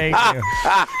unbelievable.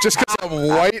 Just because I'm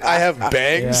white, I have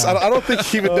bangs. Yeah. I don't think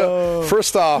he would know.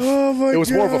 First off, it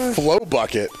was more of a flow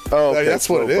bucket. Oh, okay, that's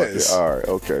what it is. All right,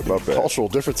 okay, my bad. Cultural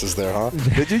differences there, huh?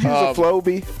 Did you use a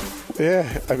Flowbee?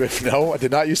 Yeah, I mean, no, I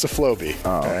did not use a Flowbee.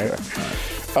 Oh, okay.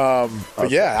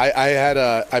 But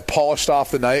yeah, I polished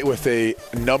off the night with a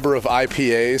number of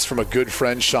IPAs from a good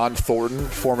friend, Sean Thornton,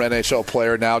 former NHL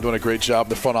player, now doing a great job in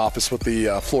the front office with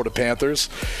the Florida Panthers.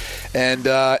 And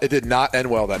it did not end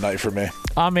well that night for me.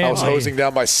 I was hosing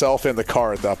down myself in the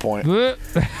car at that point. Yep.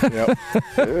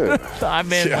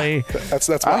 I'm in, Lee. That's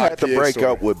my I had IPA to break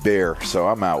story. up with beer, so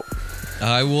I'm out.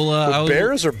 I will.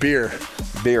 Bears or beer?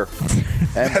 Beer.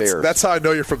 And beers. That's how I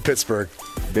know you're from Pittsburgh.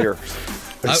 Beer.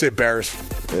 I say Bears.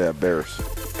 Yeah, Bears.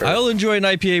 I'll enjoy an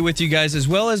IPA with you guys, as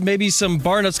well as maybe some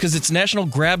bar nuts, because it's National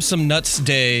Grab Some Nuts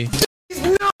Day.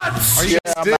 Are you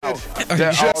I'm out.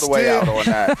 All the way out on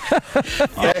that.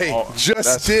 Hey,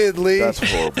 did, Lee. That's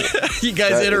horrible. You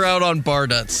guys in or out on bar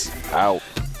nuts? Out.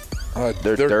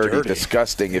 They're dirty,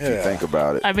 disgusting if you think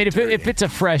about it. I mean, if it's a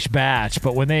fresh batch,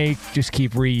 but when they just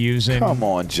keep reusing, come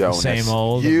on, Jonas, the same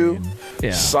old.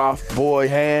 Soft boy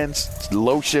hands,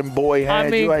 lotion boy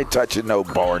hands. You ain't touching no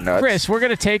bar nuts. Chris, we're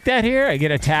gonna take that here. I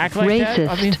get attacked like Racist. that.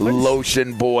 I mean,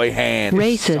 lotion boy hands.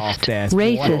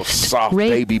 Racist. Soft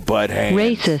baby butt hands.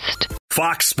 Racist.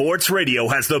 Fox Sports Radio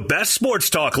has the best sports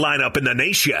talk lineup in the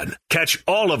nation. Catch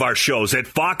all of our shows at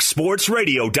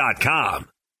foxsportsradio.com.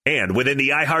 And within the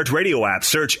iHeartRadio app,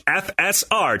 search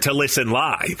FSR to listen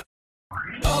live.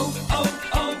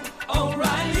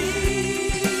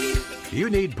 O'Reilly.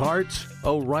 You need parts?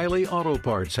 O'Reilly Auto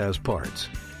Parts has parts.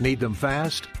 Need them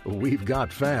fast? We've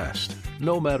got fast.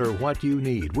 No matter what you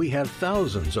need, we have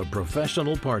thousands of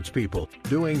professional parts people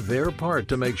doing their part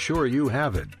to make sure you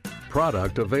have it.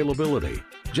 Product availability.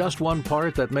 Just one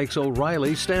part that makes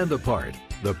O'Reilly stand apart.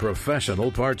 The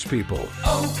professional parts people.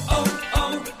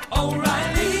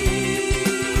 O'Reilly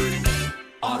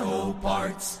Auto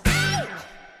Parts.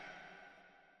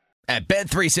 At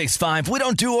Bet365, we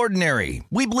don't do ordinary.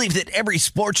 We believe that every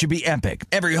sport should be epic.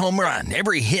 Every home run,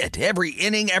 every hit, every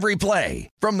inning, every play.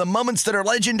 From the moments that are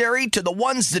legendary to the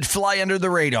ones that fly under the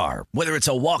radar. Whether it's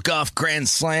a walk-off grand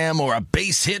slam or a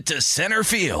base hit to center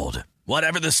field.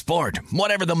 Whatever the sport,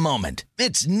 whatever the moment,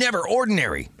 it's never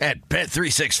ordinary at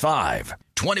Bet365.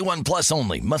 21 plus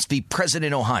only. Must be present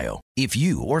in Ohio. If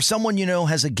you or someone you know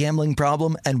has a gambling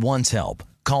problem and wants help,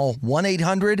 call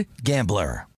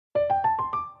 1-800-GAMBLER.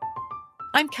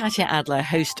 I'm Katya Adler,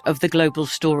 host of The Global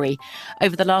Story.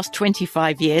 Over the last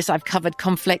 25 years, I've covered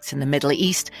conflicts in the Middle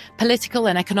East, political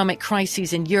and economic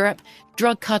crises in Europe,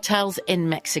 drug cartels in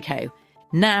Mexico.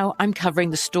 Now I'm covering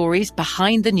the stories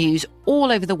behind the news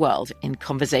all over the world in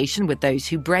conversation with those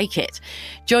who break it.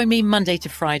 Join me Monday to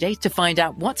Friday to find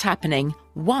out what's happening,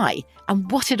 why,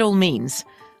 and what it all means.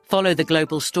 Follow The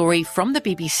Global Story from the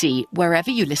BBC wherever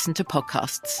you listen to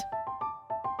podcasts.